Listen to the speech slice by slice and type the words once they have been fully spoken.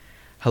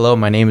Hello,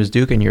 my name is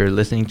Duke, and you're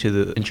listening to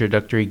the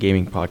Introductory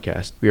Gaming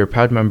Podcast. We are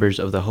proud members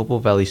of the Hopewell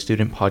Valley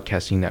Student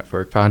Podcasting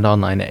Network, found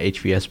online at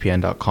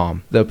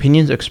hvspn.com. The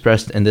opinions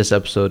expressed in this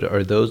episode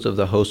are those of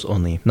the hosts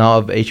only, not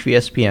of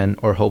HVSPN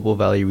or Hopewell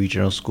Valley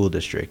Regional School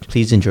District.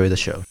 Please enjoy the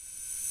show.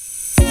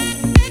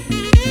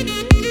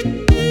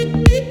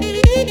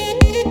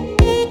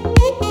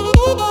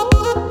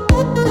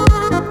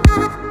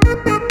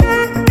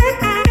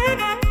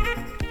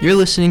 You're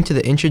listening to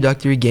the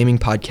Introductory Gaming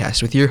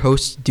Podcast with your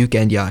hosts, Duke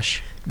and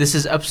Yash. This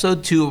is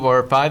episode 2 of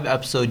our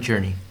 5-episode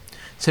journey.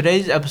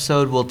 Today's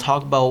episode will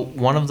talk about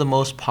one of the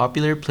most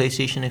popular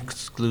PlayStation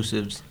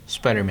exclusives,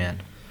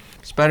 Spider-Man.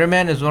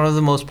 Spider-Man is one of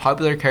the most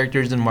popular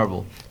characters in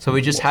Marvel, so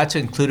we just had to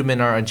include him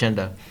in our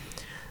agenda.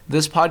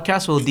 This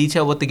podcast will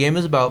detail what the game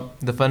is about,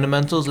 the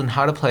fundamentals and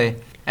how to play,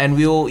 and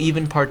we will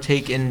even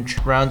partake in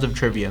rounds of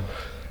trivia.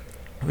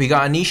 We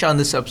got Anish on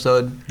this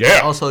episode,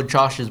 and also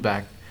Josh is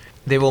back.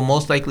 They will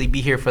most likely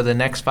be here for the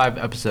next 5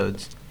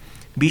 episodes.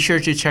 Be sure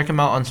to check them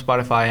out on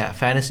Spotify at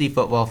Fantasy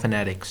Football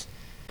Fanatics.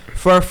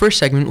 For our first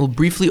segment, we'll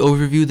briefly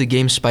overview the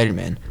game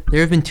Spider-Man. There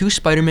have been 2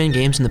 Spider-Man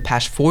games in the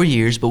past 4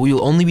 years, but we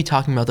will only be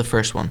talking about the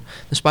first one.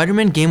 The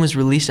Spider-Man game was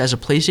released as a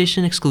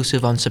PlayStation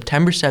exclusive on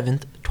September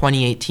 7th,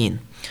 2018.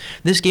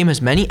 This game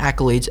has many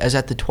accolades, as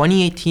at the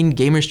 2018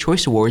 Gamers'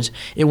 Choice Awards,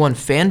 it won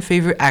Fan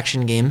Favorite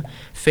Action Game,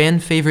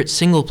 Fan Favorite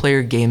Single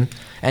Player Game,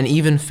 and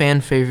even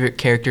Fan Favorite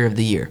Character of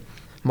the Year.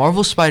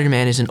 Marvel's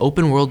Spider-Man is an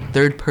open-world,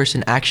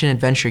 third-person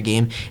action-adventure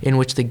game in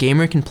which the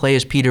gamer can play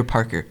as Peter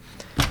Parker.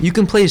 You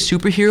can play as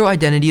superhero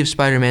identity of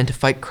Spider-Man to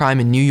fight crime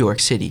in New York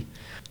City.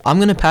 I'm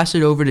going to pass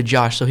it over to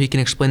Josh so he can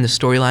explain the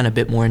storyline a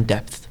bit more in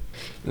depth.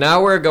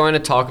 Now we're going to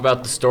talk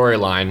about the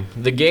storyline.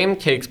 The game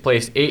takes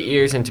place 8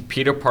 years into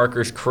Peter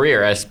Parker's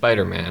career as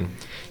Spider-Man.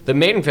 The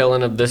main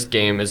villain of this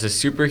game is a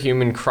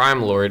superhuman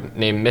crime lord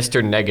named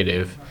Mr.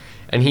 Negative,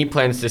 and he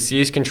plans to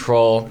seize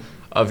control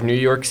of New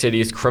York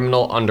City's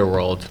criminal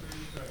underworld.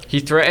 He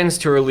threatens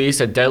to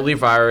release a deadly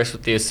virus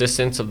with the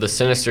assistance of the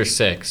Sinister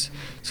Six,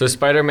 so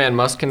Spider-Man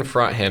must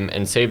confront him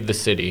and save the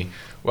city,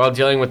 while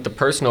dealing with the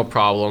personal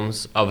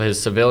problems of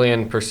his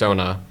civilian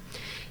persona.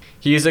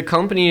 He is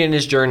accompanied in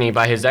his journey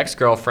by his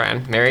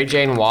ex-girlfriend, Mary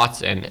Jane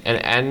Watson,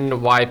 and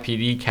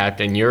NYPD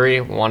Captain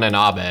Yuri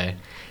Watanabe,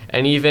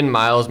 and even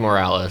Miles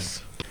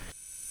Morales.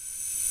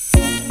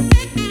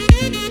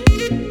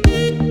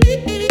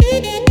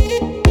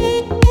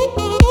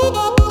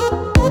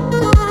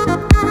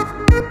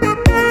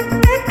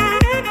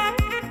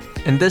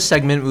 In this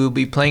segment, we will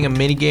be playing a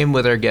minigame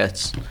with our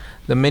guests.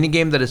 The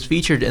minigame that is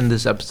featured in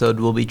this episode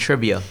will be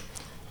trivia.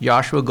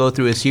 Yash will go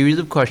through a series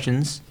of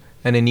questions,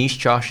 and Anish,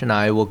 Josh, and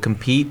I will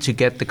compete to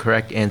get the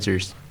correct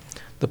answers.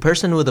 The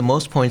person with the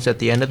most points at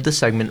the end of the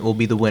segment will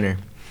be the winner.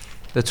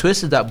 The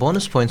twist is that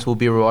bonus points will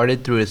be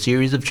rewarded through a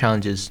series of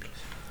challenges.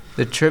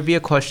 The trivia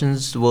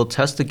questions will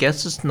test the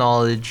guest's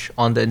knowledge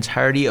on the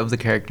entirety of the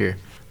character,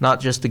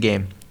 not just the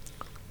game.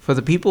 For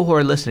the people who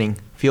are listening,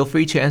 feel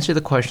free to answer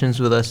the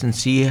questions with us and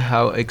see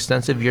how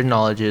extensive your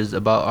knowledge is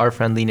about our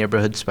friendly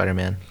neighborhood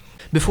Spider-Man.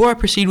 Before I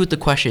proceed with the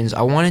questions,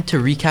 I wanted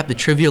to recap the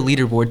trivia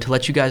leaderboard to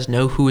let you guys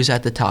know who is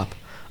at the top.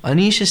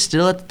 Anish is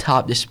still at the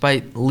top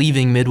despite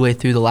leaving midway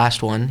through the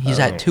last one. He's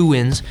at 2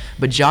 wins,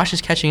 but Josh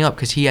is catching up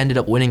because he ended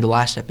up winning the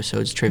last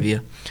episode's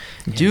trivia.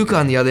 Duke,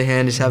 on the other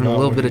hand, is having a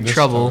little bit of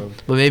trouble,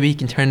 but maybe he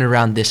can turn it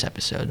around this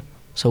episode.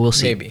 So we'll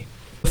see. Maybe.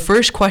 The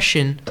first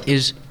question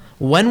is,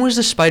 when was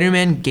the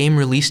Spider-Man game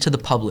released to the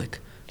public?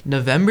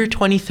 November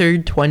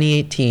 23rd,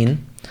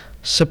 2018,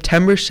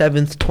 September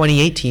 7th,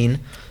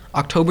 2018,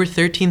 October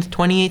 13th,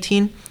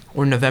 2018,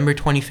 or November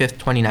 25th,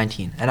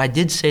 2019? And I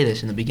did say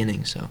this in the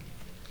beginning, so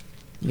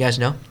you guys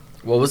know?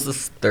 What was the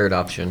third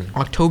option?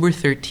 October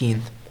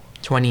 13th,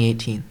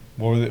 2018.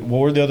 What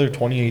were the other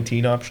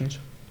 2018 options?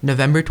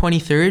 November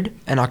 23rd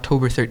and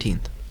October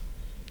 13th.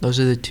 Those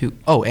are the 2.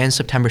 Oh, and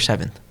September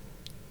 7th.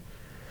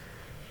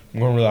 I'm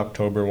going with the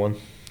October one.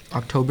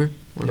 October?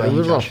 What It about you,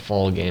 was a Josh?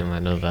 fall game, I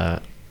know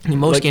that. I mean,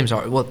 most like- games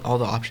are. Well, all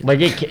the options. Like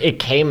it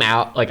came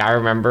out, like I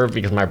remember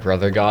because my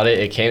brother got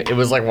it. It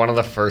was like one of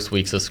the first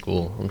weeks of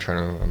school. I'm trying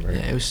to remember.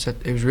 Yeah, it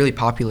was really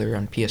popular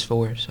on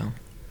PS4, so.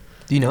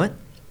 Do you know it?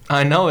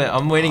 I know it.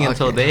 I'm waiting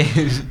until they...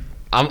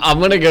 I'm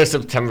gonna go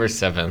September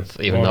 7th,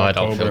 even though I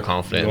don't feel October.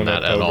 confident in Going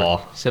that at October.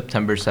 all.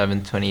 September 7th,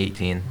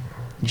 2018.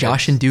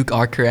 Josh and Duke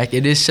are correct.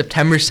 It is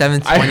September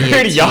 7th, I 2018.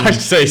 heard Yash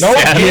say No,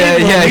 Seth.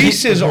 Yeah,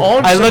 releases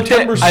on I looked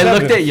September 7th. I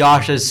looked at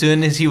Yash as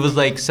soon as he was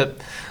like...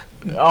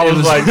 I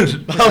was like,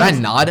 Did I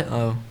nod?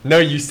 Oh. no,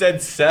 you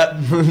said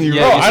Seth. Yeah, Bro,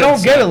 you I said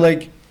don't get so. it.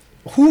 Like,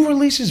 who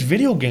releases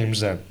video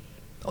games then?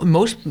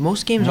 Most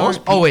games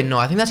Most are. Oh, wait, no.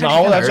 I think that's No,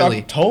 actually that's kind of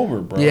early.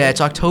 October, bro. Yeah,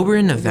 it's October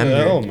and What the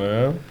November. hell,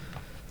 man?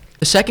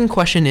 The second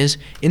question is,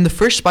 in the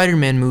first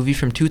Spider-Man movie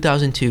from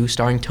 2002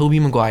 starring Tobey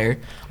Maguire,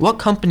 what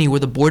company were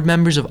the board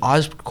members of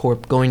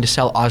Oscorp going to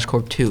sell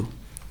Oscorp to?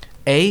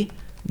 A.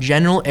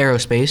 General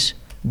Aerospace,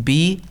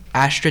 B.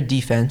 Astra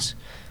Defense,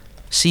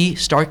 C.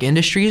 Stark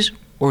Industries,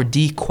 or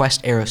D.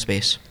 Quest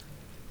Aerospace?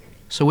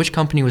 So which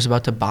company was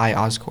about to buy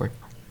Oscorp?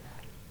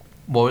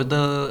 What were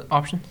the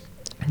options?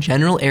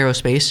 General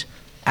Aerospace,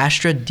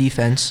 Astra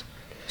Defense,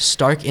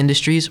 Stark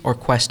Industries, or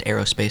Quest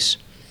Aerospace?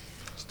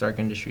 Stark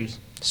Industries.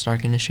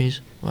 Stark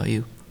Industries. What about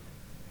you?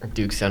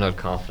 Duke sounded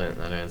confident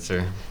in that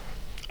answer.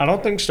 I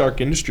don't think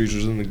Stark Industries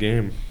was in the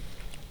game.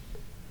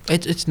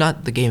 It's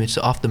not the game. It's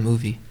off the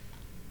movie.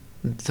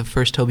 The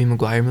first Tobey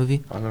Maguire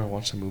movie. I never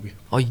watched the movie.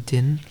 Oh, you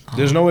didn't? Oh.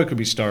 There's no way it could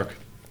be Stark.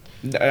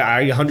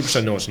 I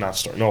 100% know it's not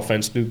Stark. No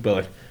offense, Duke, but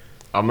like,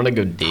 I'm gonna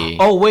go D.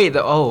 Oh wait, D,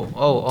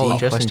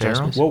 just in Quest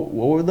general. Aerospace.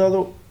 what were the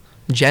other?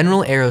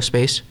 General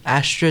Aerospace,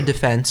 Astra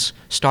Defense,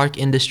 Stark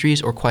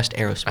Industries, or Quest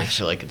I Aerospace?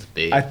 feel like it's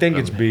B. I think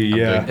it's B,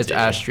 yeah. thinking It's D.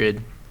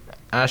 Astrid.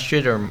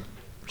 Astrid or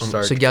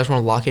Stark. So you guys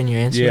want to lock in your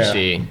answers? Yeah.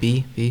 D.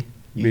 B.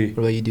 B. What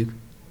about you, Duke?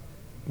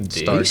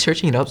 D. Are you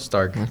searching it up?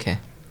 Stark. Okay.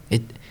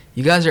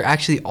 You guys are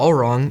actually all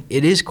wrong.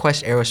 It is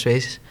Quest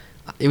Aerospace.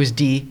 It was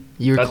D.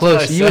 You were That's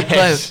close. what I You were said.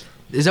 close.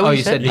 Is that what Oh, you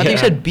you said? said I think you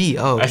yeah. said B.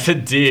 Oh. I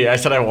said D. I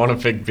said I want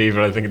to pick B,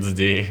 but I think it's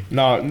D.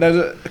 No,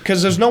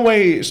 because there's no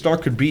way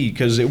Stark could be,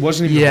 because it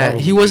wasn't even. a Yeah, Marvel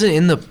he movie. wasn't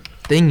in the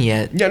thing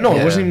yet. Yeah, no,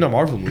 Yeah. it wasn't even a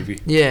Marvel movie.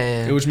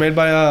 Yeah. It was made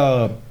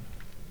by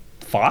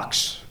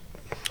Fox.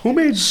 Who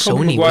made Tobey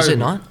Sony, Maguire? was it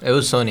not? It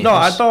was Sony. No,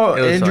 I thought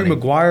It was Andrew Sony.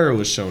 Maguire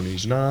was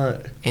Sony's,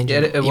 not. Andrew,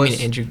 Yeah, it you was-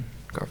 mean Andrew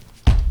Garfield.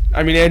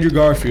 I mean Andrew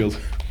Garfield.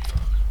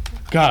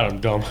 God, I'm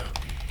dumb.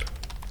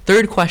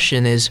 Third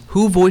question is,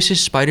 who voices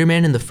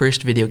Spider-Man in the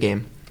first video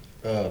game?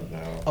 Oh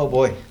no. Oh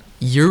boy.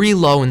 Yuri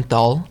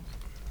Lowenthal,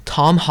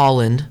 Tom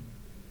Holland,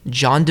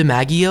 John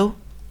DiMaggio,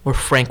 or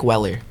Frank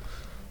Weller?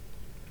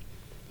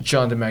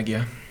 John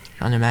DiMaggio.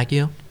 John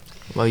DiMaggio?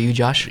 What about you,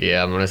 Josh?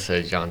 Yeah, I'm gonna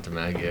say John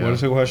DiMaggio. What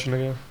is the question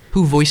again?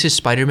 Who voices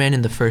Spider-Man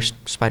in the first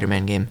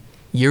Spider-Man game?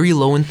 Yuri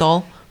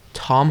Lowenthal,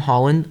 Tom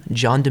Holland,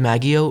 John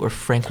DiMaggio, or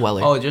Frank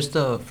Weller? Oh, just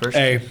the first.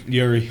 A.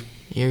 Yuri.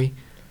 Yuri.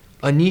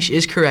 Anish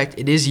is correct.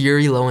 It is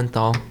Yuri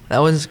Lowenthal. That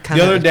was kind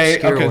The of other day,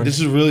 obscure okay, one. this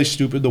is really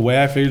stupid. The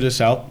way I figured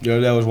this out, the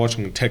other day I was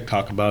watching a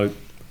TikTok about it.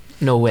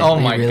 No way. Oh Are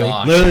you my really?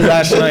 gosh. Literally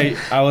last night,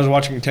 I was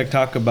watching a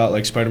TikTok about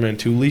like Spider-Man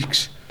 2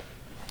 leaks,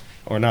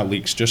 or not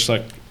leaks, just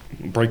like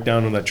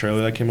breakdown of that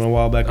trailer that came out a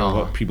while back and Uh-huh.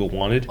 what people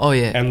wanted. Oh,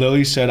 yeah. And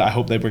Lily said, "I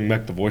hope they bring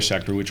back the voice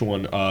actor." Which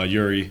one?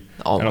 Yuri.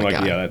 Oh, and I'm my like,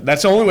 God. yeah,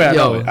 that's the only way I Yo,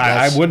 know it. I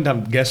that's- wouldn't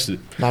have guessed it.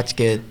 That's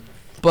good.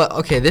 But,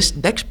 okay, this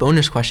next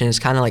bonus question is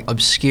kind of like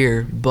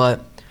obscure,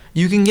 but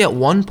you can get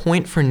 1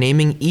 point for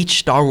naming each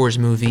Star Wars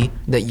movie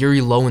that Yuri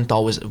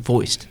Lowenthal was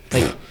voiced.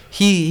 Like,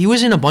 he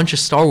was in a bunch of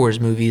Star Wars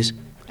movies,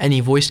 and he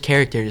voiced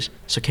characters.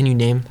 So can you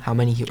name how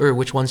many, or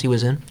which ones he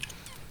was in?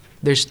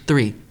 There's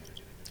 3.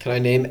 Can I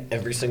name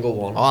every single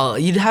one? Oh,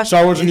 you'd have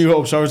Star Wars: A New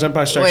Hope, Star Wars: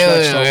 Empire Strikes Wait, Back,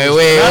 wait, Star wait, Wars.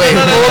 wait, No, wait,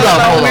 no, no, hold no, on,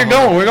 no, hold We're on.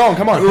 going. We're going.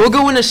 Come on. We'll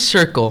go in a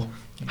circle.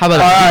 How about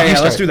All that? right, You yeah,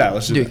 start. let's do that.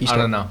 Let's do Duke, that. you I start.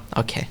 don't know.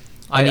 Okay.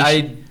 I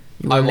You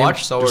wanna name-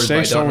 watched Star Wars, Just but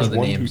I say Star don't know Wars the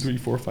 1, 2, names. 3,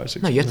 4, 5,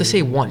 6. No, you have to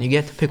say one. You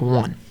get to pick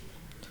one.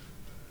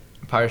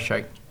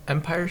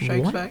 Empire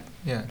Strikes What? Back.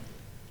 Yeah.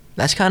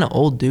 That's kind of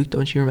old, Duke.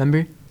 Don't you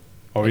remember?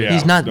 Oh yeah.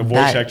 He's not The voice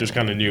that- actor's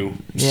kind of new.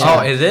 Yeah.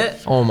 Oh, is it?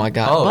 Oh my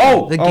God. Oh. But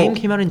Oh, the oh, game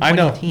came out in I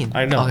know, 2018.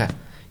 I know. Okay.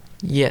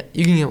 Yeah,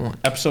 you can get one.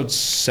 Episode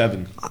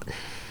 7.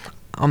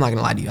 I'm not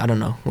gonna lie to you. I don't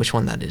know which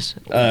one that is.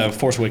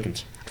 Force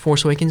Awakens.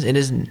 Force Awakens. It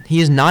is.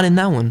 He is not in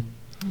that one.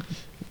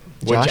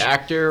 Which Josh?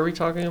 actor are we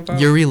talking about?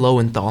 Yuri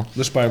Lowenthal.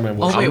 The Spider-Man Oh,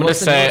 one. wait, I'm gonna what's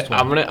the say newest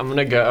one? I'm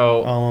gonna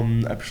go.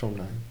 Episode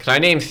 9. Can I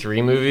name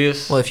 3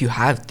 movies? Well, if you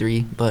have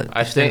 3, but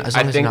I if they're- think as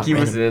long I as they're think not he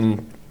was random.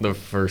 in the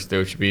first.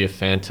 There should be a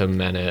Phantom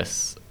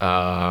Menace.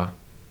 I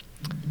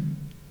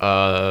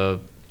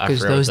Because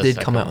forget those what the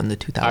did come second- out in the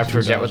I 2000s.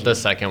 forget what the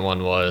second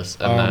one was,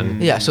 and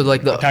then Yeah, so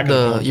like Attack of the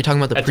the Clones. you're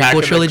talking about the Attack prequel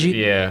of the- trilogy.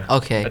 yeah.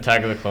 Okay.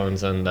 Attack of the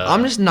Clones and.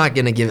 I'm just not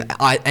gonna give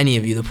any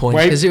of you the points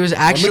Wait. because it was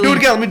actually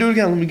Let me do it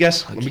again. Let me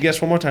guess. Let me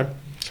guess one more time.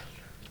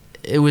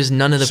 it was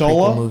none of the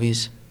Solo? prequel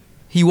movies.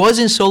 He was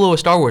in Solo: A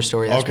Star Wars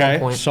Story. That's Okay. one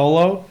point.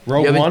 Solo.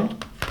 Rogue Yeah, but- One.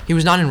 He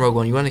was not in Rogue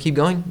One. You want to keep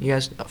going? You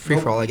guys, free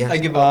for all, I guess. I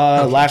give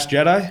up. Last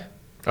Jedi.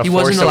 A He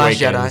was in Force The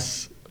Last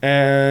Awakens.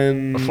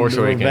 And A Force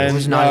Awakens. Revenge-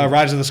 Was not-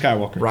 Rise of the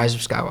Skywalker. Rise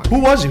of Skywalker. Who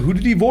was he? Who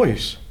did he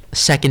voice?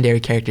 Secondary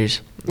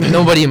characters.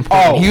 Nobody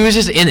important. Oh. He was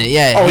just in it.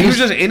 Yeah. Oh, he was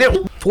just in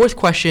it. Fourth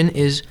question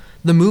is: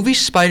 the movie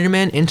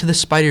Spider-Man Into the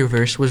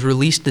Spider-Verse was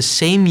released the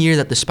same year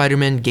that the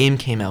Spider-Man game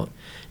came out.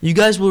 You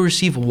guys will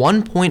receive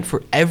 1 point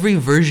for every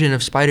version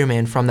of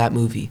Spider-Man from that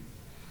movie.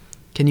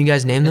 Can you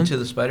guys name them? Into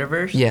the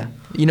Spider-Verse. Yeah.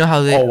 You know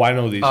how they. Oh, I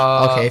know these.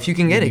 Okay, if you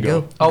can get it,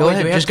 go. Oh, Go wait,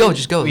 ahead. do we have Just go. to-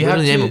 Just go. We have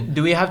Literally name to, them.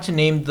 do we have to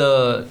name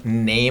the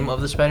name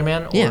of the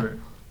Spider-Man? Or? Yeah.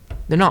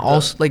 They're not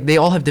all like they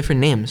all have different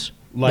names.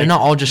 They're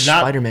not all just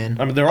Spider-Man.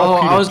 I mean, they're all.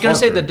 Oh, Peter I was gonna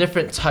say the Parker.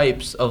 different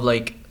types of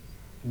like.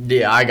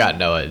 Yeah, I got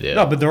no idea.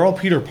 No, but they're all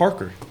Peter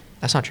Parker.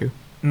 That's not true.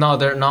 No,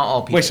 they're not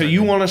all. Peter Wait, so you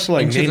Parker. want us to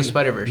like Into name the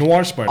Spider-Verse?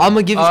 Noir Spider? I'm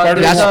gonna give you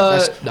Spider- that's,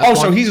 there's that's Oh,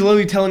 so one. he's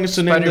literally telling us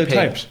to name the Spider-Pig.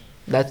 types.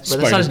 But that's not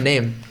his Spider.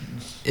 name.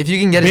 If you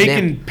can get his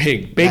Bacon name,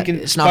 pig, bacon,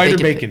 it's not spider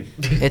bacon.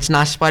 bacon, It's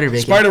not spider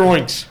bacon. spider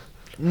oinks,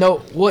 No,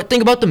 what?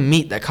 Think about the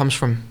meat that comes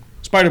from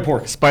spider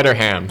pork. Spider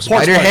Ham. Pork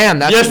spider spider. ham.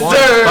 That's Yes, the one.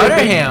 sir. Spider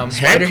Ham.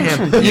 Spider Ham comes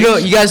ham. from You know,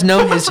 you guys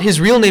know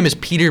his real name is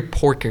Peter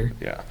Porker.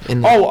 Yeah.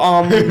 In-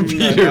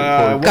 Peter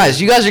Porker.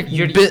 Guys, you guys are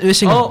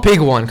missing a Oh.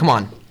 big one. Come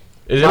on.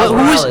 Is Miles it?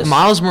 Morales. Who is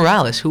Miles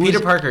Morales? Who Peter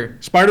is Parker.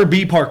 Spider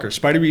B Parker,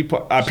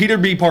 Peter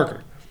B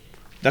Parker.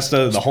 That's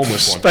the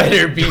homeless one.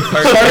 Spider B.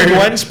 Parker.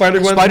 Spider-Gwen?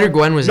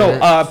 Spider-Gwen was in it.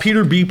 No,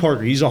 Peter B.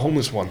 Parker. He's a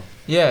homeless one.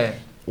 Yeah.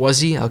 Was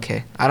he?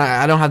 Okay.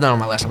 I don't have that on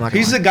my list. I'm not gonna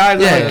He's lie. the guy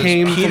that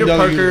came Peter from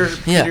Parker.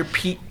 Yeah.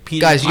 Peter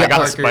Guys, you I got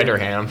Parker.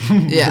 Spider-Ham.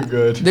 Yeah.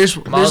 Good. There's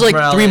Miles like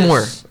Morales. 3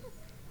 more.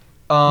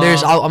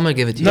 There's I'm gonna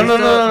give it to you.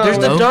 No. There's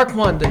the No? dark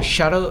one. The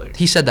shadow.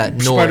 He said that.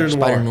 Spider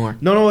Noir.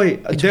 No,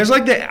 wait. There's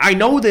like I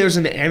know there's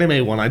an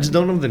anime one. I just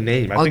don't know the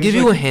name. I'll give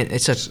you a hint.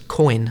 It's a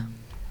coin.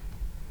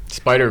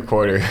 Spider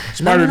Quarter.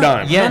 Spider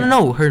Dime. Yeah.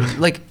 No. Her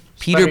Peter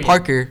Spider-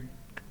 Parker.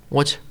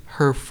 What's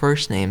her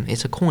first name?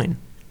 It's a coin.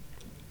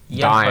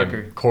 Yeah, Dime.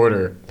 Parker.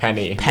 Quarter.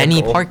 Penny. Penny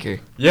Nickel. Parker.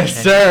 Yes,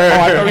 Oh, sir.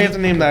 I thought we had to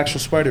name the actual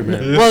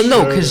Spider-Man. Well,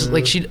 no, because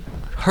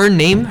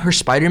her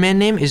Spider-Man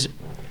name is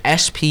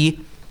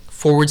SP//DR.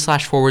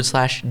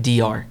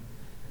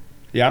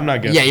 Yeah, I'm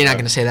not guessing. Yeah, you're not that.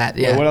 gonna say that.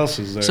 Wait, Yeah. what else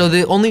is there? So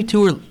the only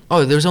two are.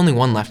 Oh, there's only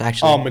one left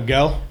actually. Oh,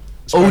 Miguel.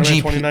 OG.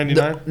 Spider-Man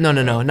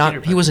 2099. No,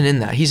 not he wasn't in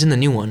that. He's in the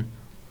new one.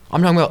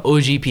 I'm talking about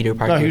OG Peter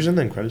Parker. No, he was in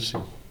the end credits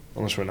scene.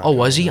 Unless we're not. Oh,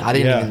 was he? counting I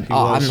didn't that. even. He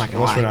Oh, was, I'm not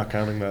gonna unless we're lie. not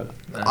counting that.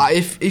 If I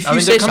you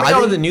mean, say they're so, coming I out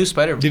think- with a new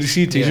Spider. Did you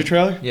see a teaser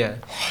trailer? Yeah.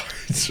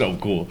 It's so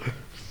cool.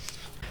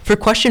 For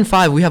question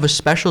 5, we have a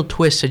special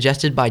twist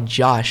suggested by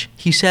Josh.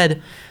 He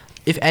said,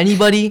 if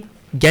anybody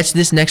gets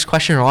this next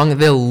question wrong,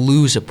 they'll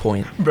lose a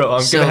point. Bro,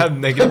 I'm So- gonna have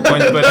negative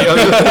points,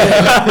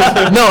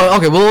 but No,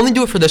 okay, we'll only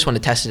do it for this one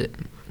to test it.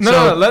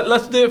 no.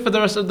 Let's do it for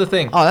the rest of the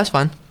thing. Oh, that's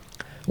fine.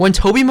 When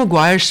Tobey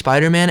Maguire's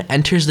Spider-Man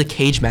enters the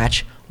cage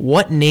match,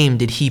 what name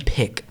did he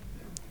pick?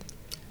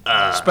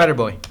 Spider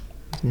Boy.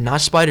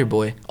 Not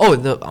Spider-Boy. Oh,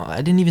 I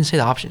didn't even say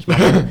the options. Wait,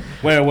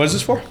 what is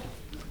this for?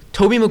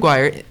 Tobey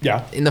Maguire,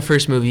 Yeah. in the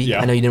first movie, Yeah.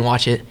 I know you didn't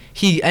watch it,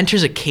 he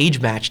enters a cage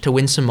match to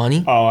win some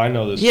money. Oh, I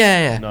know this.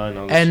 Yeah. No, I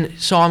know this. And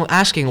so I'm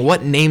asking,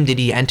 what name did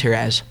he enter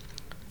as?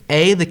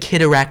 A, the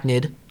Kid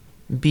Arachnid,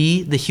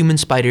 B, the Human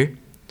Spider,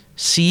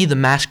 C, the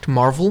Masked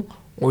Marvel,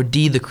 or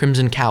D, the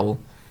Crimson Cowl?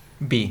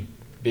 B.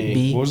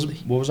 B,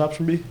 What was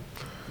option B?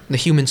 the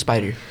Human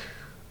Spider.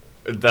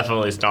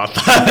 Definitely it's not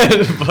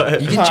that.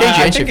 But You can change your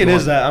I answer think if it you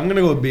is want. that. I'm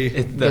gonna go with B.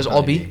 It's You guys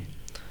all B?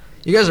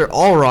 You guys are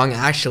all wrong,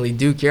 actually.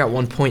 Duke, you're at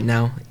 1 point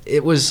now.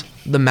 It was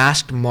the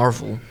Masked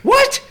Marvel.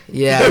 What?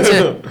 Yeah,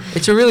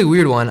 it's a really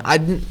weird one. I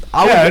it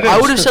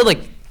would have is. said like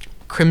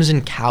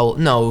Crimson Cowl.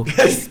 No,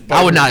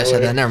 I would not have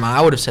said that. Never mind.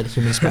 I would have said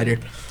Human Spider.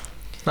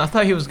 I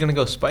thought he was gonna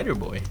go Spider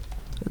Boy.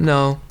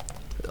 No.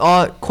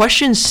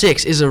 Question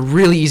 6 is a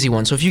really easy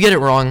one. So if you get it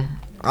wrong,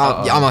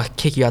 I'm gonna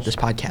kick you out this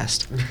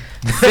podcast.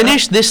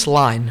 Finish this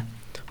line.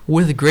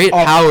 With great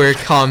power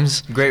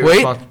comes Great wait.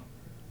 response.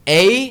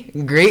 A,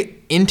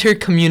 great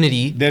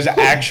intercommunity. There's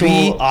actual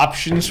B,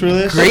 options for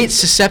this. great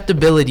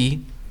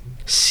susceptibility.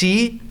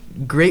 C,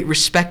 great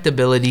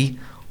respectability.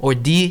 Or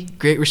D,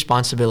 great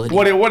responsibility.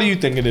 What do you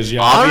think it is?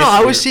 Yeah. I don't know. I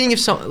obviously. was seeing if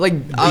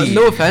some D.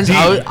 no offense. D.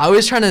 I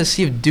was trying to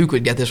see if Duke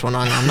would get this one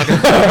on. I'm not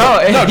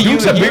gonna. No, you-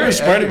 Duke's a you- bigger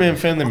Spider-Man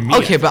fan than me.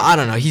 Okay, but I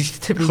don't know. He's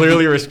typically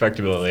clearly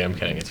respectability. I'm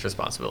kidding. It's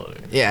responsibility.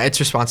 Yeah, it's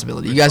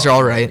responsibility. You guys are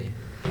all right.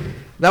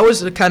 That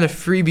was a kind of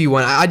freebie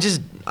one. I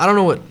don't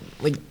know what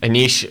like.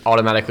 Anish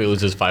automatically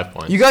loses 5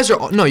 points. You guys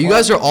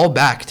are all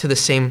back to the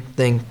same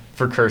thing.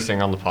 for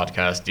cursing on the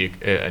podcast,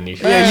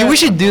 Anish. Yeah, we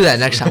should do that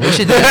next time. We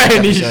should do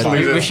that. next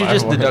episode. We should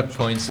just deduct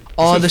points.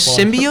 The This is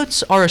fun.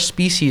 symbiotes are a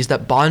species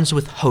that bonds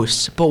with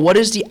hosts, but what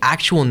is the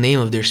actual name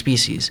of their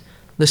species?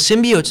 The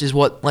symbiotes is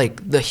what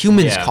the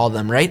humans Yeah. call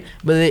them, right?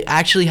 But they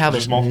actually have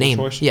Is this a multiple name.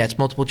 choice? Yeah, it's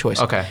multiple choice.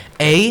 Okay.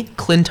 A,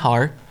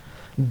 Clintar,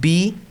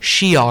 B,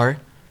 Shi'ar,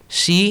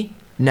 C,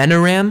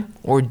 Nenaram,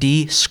 or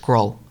D,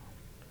 Skrull.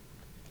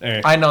 A.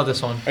 I know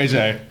this one. It's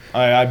A.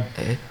 I'm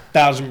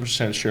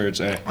 1000% sure it's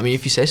A. I mean,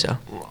 if you say so.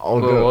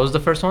 What was the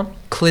first one?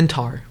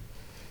 Clintar,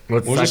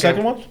 What was the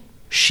second one?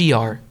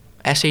 Shi'ar,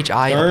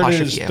 S-H-I Third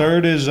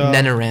apostrophe is R.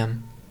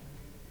 Nenaram.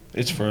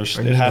 It's first.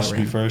 Or It has to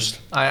be Nenaram. first.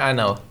 I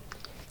know.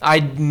 I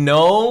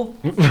know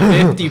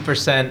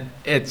 50%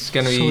 it's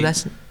gonna be. So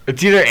that's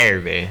It's either A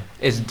or B.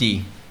 It's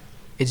D.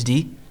 it's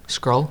D.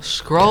 Skrull.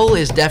 Skrull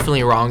is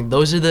definitely wrong.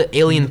 Those are the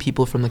alien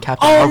people from the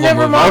Captain Oh, Marvel never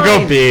movie. mind. I'll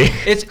go B.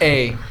 It's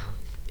A.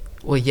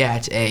 Well, yeah,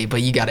 it's A,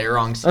 but you got it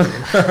wrong.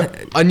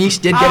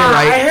 Anish did get it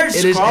right. I heard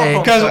It is Skrull. A.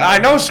 Because I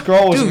know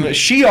Skrull was Dude.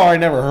 Shi'ar I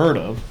never heard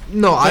of.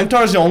 No,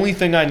 Clintar's the only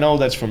thing I know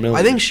that's familiar.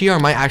 I think Shi'ar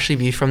might actually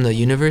be from the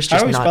universe, How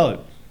just do we not spell it?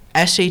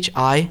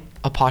 S-H-I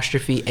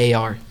apostrophe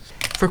A-R.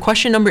 For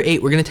question number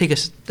 8, we're going to take a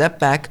step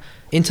back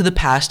into the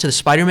past to the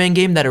Spider-Man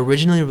game that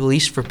originally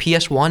released for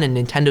PS1 and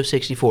Nintendo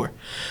 64.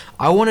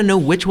 I want to know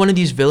which one of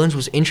these villains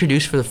was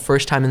introduced for the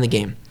first time in the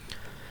game.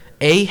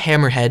 A,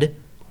 Hammerhead,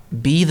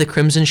 B, the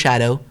Crimson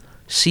Shadow,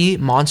 C,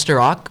 Monster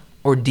Rock,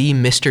 or D,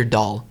 Mr.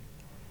 Doll.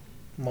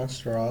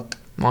 Monster Rock.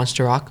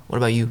 Monster Rock? What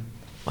about you,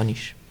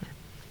 Anish?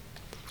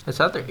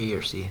 It's either A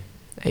or C.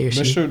 A or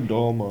C? Mr.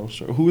 Doll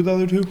Monster. Who are the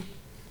other two?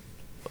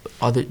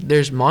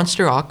 There's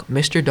Monster Rock,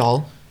 Mr.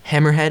 Doll,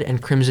 Hammerhead,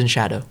 and Crimson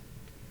Shadow.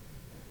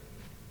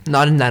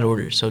 Not in that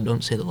order, so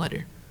don't say the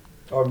letter.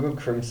 I'll go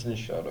Crimson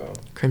Shadow.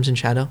 Crimson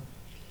Shadow?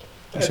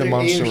 You said Either A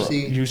Monster or Rock.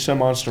 C. You said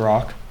Monster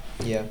Rock.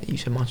 Yeah. You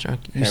said Monster Rock.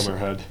 You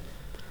Hammerhead.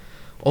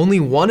 only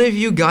one of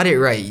you got it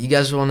right. You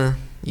guys want to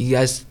You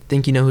guys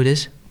think you know who it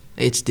is?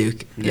 It's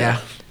Duke. Yeah.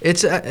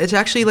 It's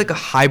actually like a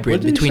hybrid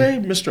What did between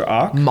you say, Mr.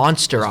 Ock?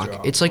 Monster Mr. Ock.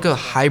 Ock. It's like a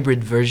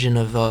hybrid version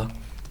of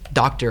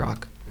Dr.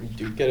 Ock.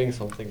 Dude getting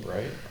something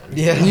right.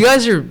 Yeah. You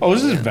guys are. Oh,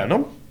 is this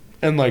Venom?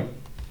 And like,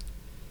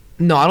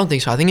 No, I don't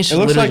think so. I think it's It just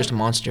looks literally like- just a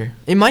monster.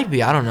 It might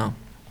be. I don't know.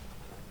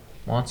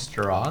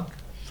 Monster Rock?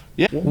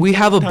 yeah. We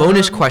have a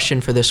bonus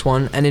question for this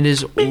one, and it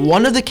is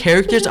one of the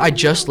characters I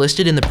just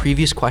listed in the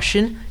previous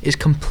question is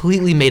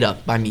completely made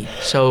up by me.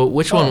 So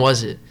which one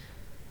was it?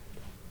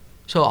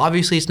 So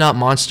obviously it's not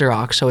Monster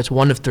Ox, so it's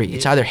one of three.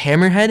 It's either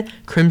Hammerhead,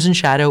 Crimson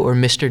Shadow, or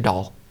Mr.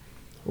 Doll.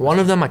 One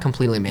of them I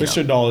completely made Mr.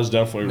 up. Doll is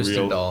definitely Mr.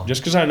 real. Doll.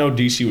 Just because I know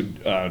DC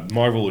would,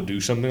 Marvel would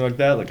do something like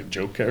that, like a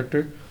joke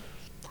character.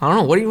 I don't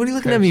know. What are you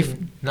looking at me?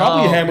 No.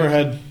 Probably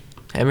Hammerhead.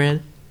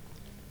 Hammerhead?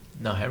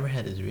 No,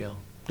 Hammerhead is real.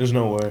 There's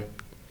no way.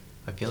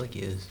 I feel like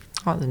he is.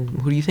 Oh, then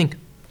who do you think?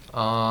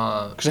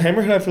 Because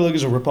Hammerhead, I feel like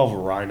is a ripoff of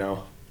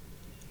Rhino.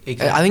 I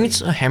think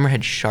it's a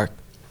Hammerhead shark.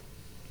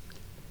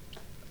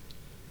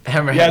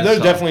 Hammerhead. Yeah, is there's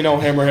soft. definitely no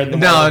Hammerhead in the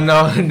No,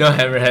 Marvel. no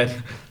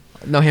Hammerhead.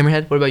 No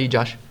Hammerhead? What about you,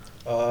 Josh?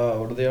 What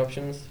are the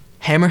options?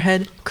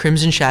 Hammerhead,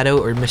 Crimson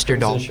Shadow, or Mr.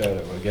 Doll? Crimson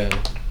Shadow again.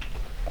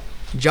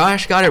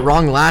 Josh got it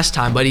wrong last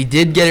time, but he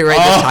did get it right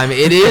this time.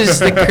 It is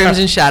the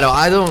Crimson Shadow.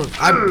 I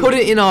put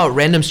it in a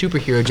random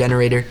superhero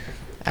generator,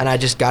 and I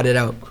just got it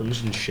out.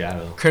 Crimson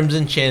Shadow.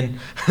 Crimson Chin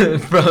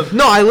from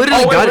No, I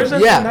literally got where's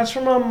it. that Yeah, from? That's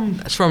from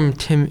that's from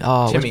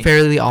Timmy.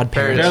 Fairly Odd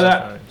Parents. They're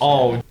that.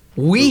 Oh,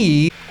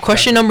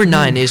 Question number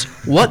 9 is,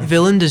 what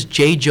villain does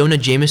J. Jonah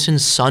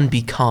Jameson's son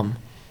become?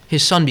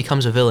 His son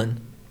becomes a villain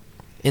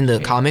in the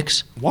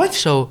comics. what?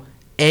 So,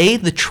 A,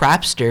 the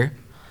Trapster,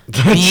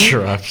 The B,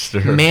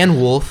 Trapster.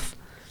 Man-Wolf,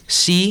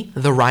 C,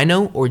 the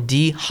Rhino, or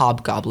D,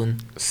 Hobgoblin?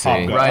 C.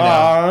 Right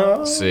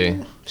now. C.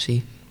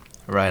 C,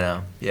 Right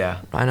now. Yeah.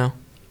 Rhino.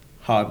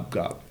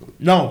 Hobgoblin.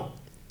 No.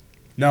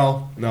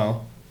 No.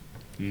 No.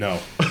 No.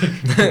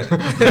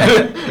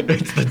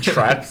 It's the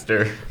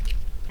Trapster.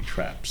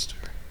 Trapster.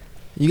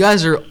 You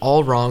guys are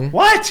all wrong.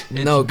 What?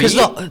 No, B?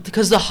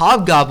 because the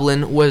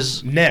Hobgoblin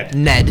was Ned.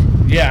 Ned.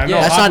 Yeah, I know.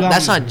 That's not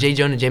Hobgoblin's- J.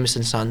 Jonah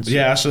Jameson's son.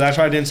 Yeah, so that's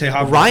why I didn't say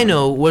Hobgoblin.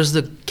 Rhino was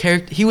the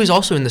character. He was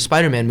also in the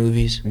Spider-Man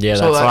movies. Yeah,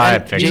 So, that's why I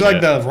and picked He's it.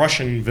 like the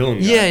Russian villain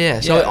guy. Yeah, yeah.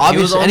 So Yeah, he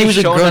was obviously, and he only was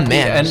a shown grown at the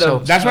man. end So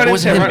of- That's why I it didn't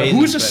wasn't say him. Rhino. Amazing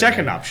Who's the Spider-Man.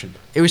 second option?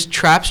 It was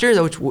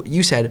Trapster, which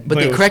you said, but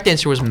Wait, the was- correct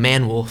answer was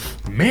Manwolf.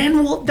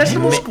 Manwolf? That's the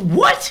most.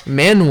 What?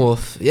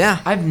 Manwolf, yeah.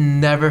 I've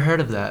never heard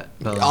of that.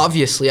 villain.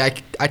 Obviously, I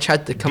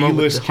tried to come up with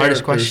B-list the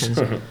hardest characters.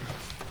 questions.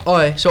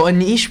 Okay, so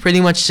Anish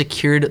pretty much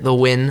secured the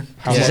win.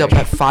 How He's much? up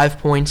at 5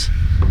 points,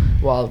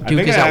 while I Duke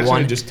think is I at actually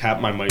 1. just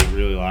tapped my mic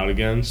really loud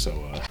again, so.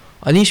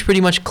 Anish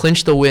pretty much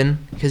clinched the win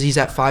because he's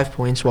at 5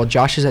 points, while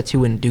Josh is at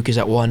 2 and Duke is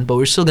at 1. But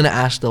we're still going to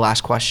ask the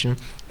last question.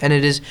 And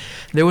it is,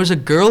 there was a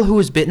girl who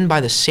was bitten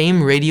by the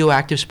same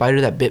radioactive spider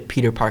that bit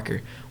Peter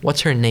Parker.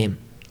 What's her name?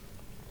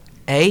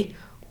 A,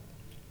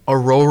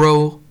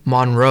 Aurora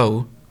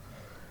Monroe.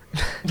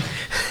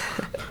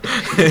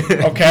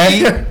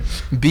 Okay.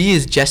 B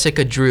is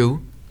Jessica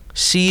Drew.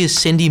 C is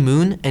Cindy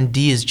Moon. And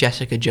D is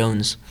Jessica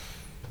Jones.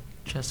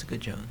 Jessica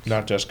Jones.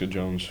 Not Jessica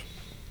Jones.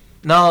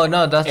 No,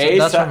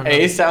 that's from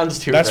A sounds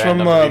too That's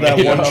from random.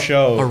 that one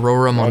show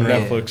Aurora on Monroe.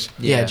 Netflix.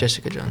 Yeah, Yeah.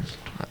 Jessica Jones.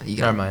 You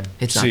got Never it. mind.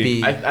 It's not C.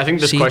 B. I think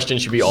this C? question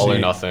should be all or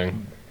C.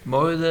 nothing.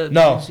 What was it?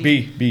 No,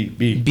 B.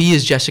 B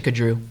is Jessica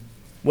Drew.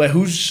 Wait,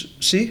 who's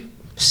C?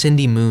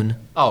 Cindy Moon.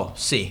 Oh,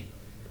 C.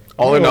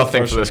 All or Go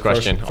nothing first for this one,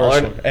 question. First All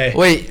or- one. A.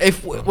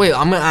 Wait,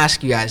 I'm gonna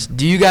ask you guys.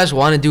 Do you guys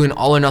want to do an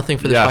all or nothing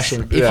for this Yes.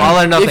 question? Yeah. All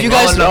or nothing. If you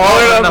guys, all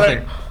or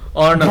nothing.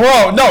 All or nothing.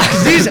 Bro, no,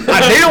 because these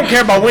they don't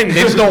care about winning.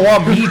 They just don't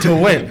want me to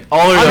win.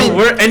 All or I nothing. mean,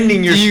 We're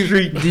ending your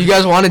streak. do you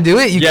guys want to do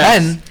it? You Yes.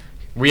 can.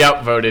 We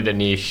outvoted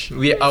Anish.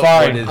 We Fine.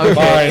 outvoted. Okay.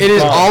 Fine, It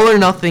is fine. all or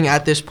nothing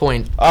at this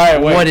point. All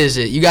right, wait. What is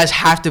it? You guys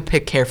have to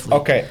pick carefully.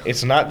 Okay,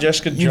 it's not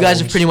Jessica Jones. You guys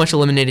have pretty much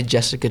eliminated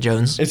Jessica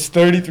Jones. It's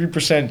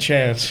 33%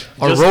 chance.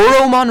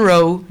 Aurora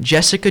Monroe,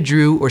 Jessica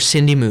Drew, or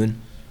Cindy Moon.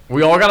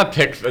 We all gotta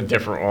pick a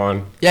different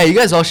one. Yeah, you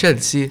guys all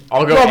should see.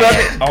 I'll go No, A. but-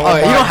 oh All right,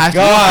 you my don't have to.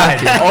 God.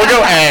 You don't have I'll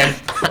go A.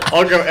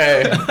 I'll go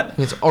A. to.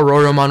 It's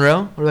Aurora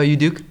Monroe. What about you,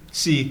 Duke?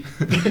 C.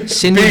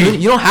 Cindy B.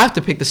 Moon. You don't have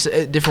to pick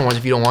the different ones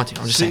if you don't want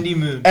to. I'm just Cindy saying.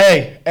 Moon.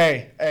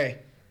 A.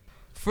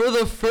 For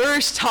the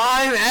first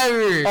time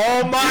ever.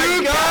 Oh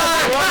my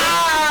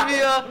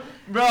God!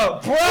 Bro,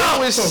 It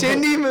was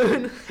Cindy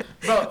Moon.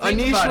 bro, think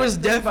Anish about it, was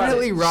think about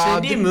definitely it.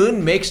 robbed. Cindy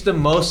Moon makes the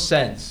most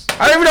sense.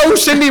 I don't even know who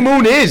Cindy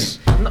Moon is.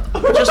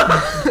 Just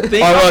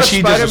think Oh, well, of the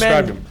she just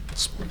described Spider-Man. him.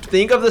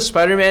 Think of the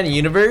Spider-Man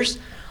universe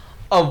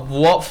of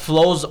what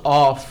flows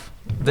off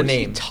the name.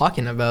 What are you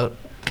talking about?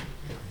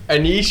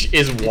 Anish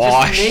is It just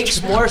washed.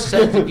 makes more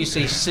sense if you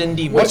say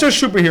Cindy Moon. What's her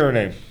superhero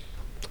name?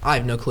 I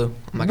have no clue.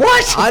 I'm not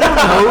What? I don't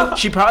know.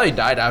 She probably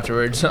died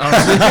afterwards.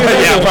 Honestly.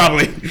 Yeah,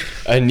 probably.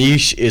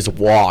 Anish is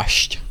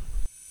washed.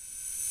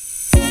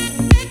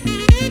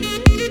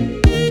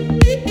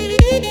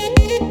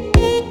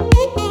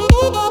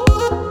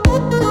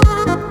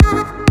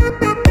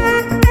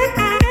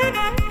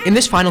 In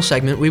this final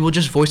segment, we will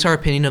just voice our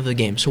opinion of the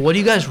game. So, what do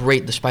you guys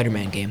rate the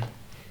Spider-Man game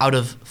out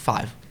of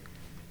 5?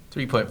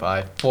 3.5.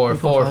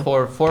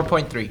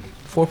 4.3.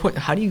 4 point.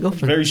 How do you go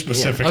from? Very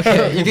specific. Yeah.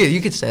 Okay,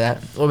 you could say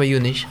that. What about you,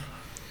 Anish?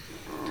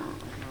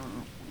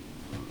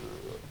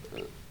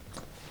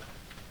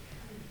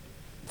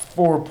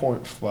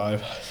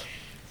 4.5.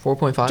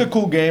 4.5. It's a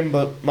cool game,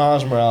 but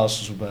Miles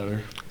Morales is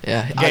better.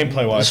 Yeah.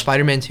 Gameplay-wise.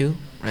 Spider-Man 2,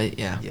 right?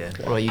 Yeah. Yeah. What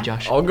about you,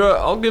 Josh?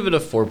 I'll give it a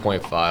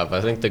 4.5.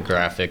 I think the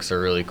graphics are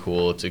really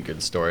cool. It's a good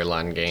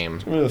storyline game.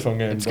 It's a really fun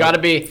game. It's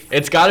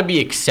gotta be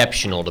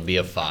exceptional to be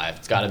a 5.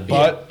 It's gotta be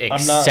But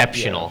I'm not-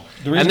 exceptional.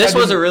 yeah. The reason And this I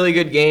was a didn't- really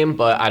good game,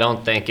 but I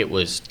don't think it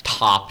was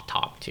top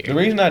The tier.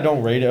 reason I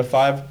don't rate it a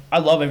 5, I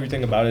love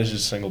everything about it. It's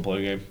just a single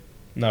player game.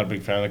 Not a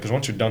big fan of it because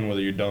once you're done with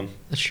it, you're done.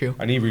 That's true.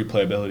 I need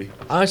replayability.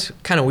 It's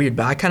kind of weird,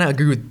 but I kind of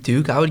agree with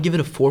Duke. I would give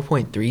it a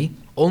 4.3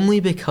 only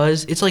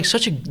because it's like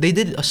they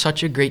did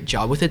such a great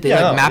job with it. They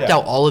mapped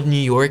out all of New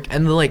York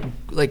and the like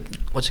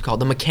what's it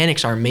called? The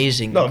mechanics are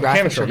amazing. No, the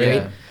graphics are great.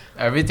 Yeah.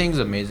 Everything's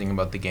amazing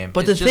about the game.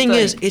 But It's the just thing like-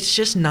 is, it's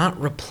just not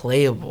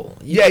replayable.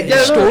 Yeah,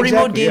 Story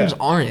mode exactly, games yeah.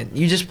 aren't.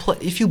 You just play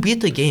if you beat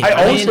the game. I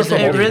I always mean, prefer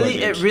it multiplayer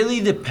games. really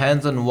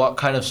depends on what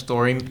kind of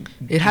story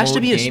It has to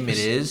mode be a game it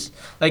is.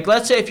 Like,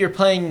 let's say if you're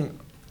playing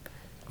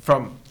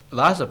from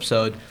last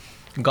episode,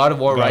 God of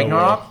War God of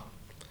Ragnarok, War.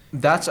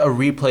 that's a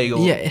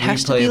replayable. Yeah, it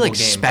has to be, replayable like,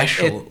 game.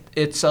 special.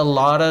 It's a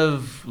lot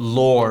of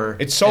lore.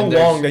 It's so and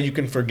there's- long that you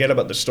can forget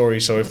about the story,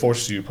 so it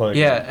forces you to play.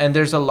 Yeah, and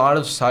there's a lot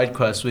of side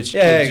quests which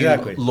Yeah, gives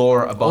exactly. you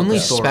lore about Only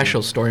the story.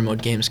 special story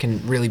mode games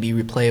can really be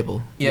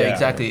replayable. Yeah, Yeah.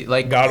 exactly.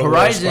 Like God of War,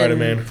 Horizon,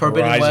 Spider-Man,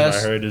 Forbidden Horizon,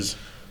 West. I heard is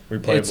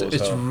replayable.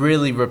 It's so.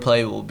 really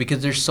replayable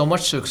because there's so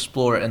much to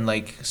explore and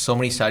like so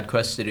many side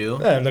quests to do.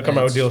 Yeah, and they'll come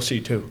out with it's-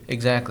 DLC too.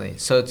 Exactly.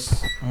 So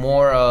it's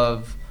more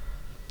of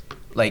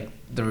like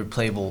the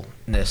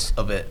replayableness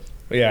of it.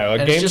 Yeah, like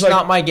And games it's just like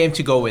not my game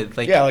to go with.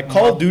 Like yeah, like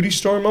Call of Duty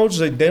story modes,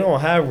 they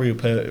don't have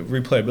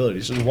replayability.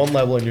 It's just one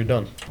level and you're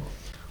done.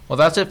 Well,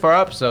 that's it for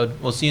our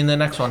episode. We'll see you in the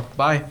next one.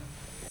 Bye.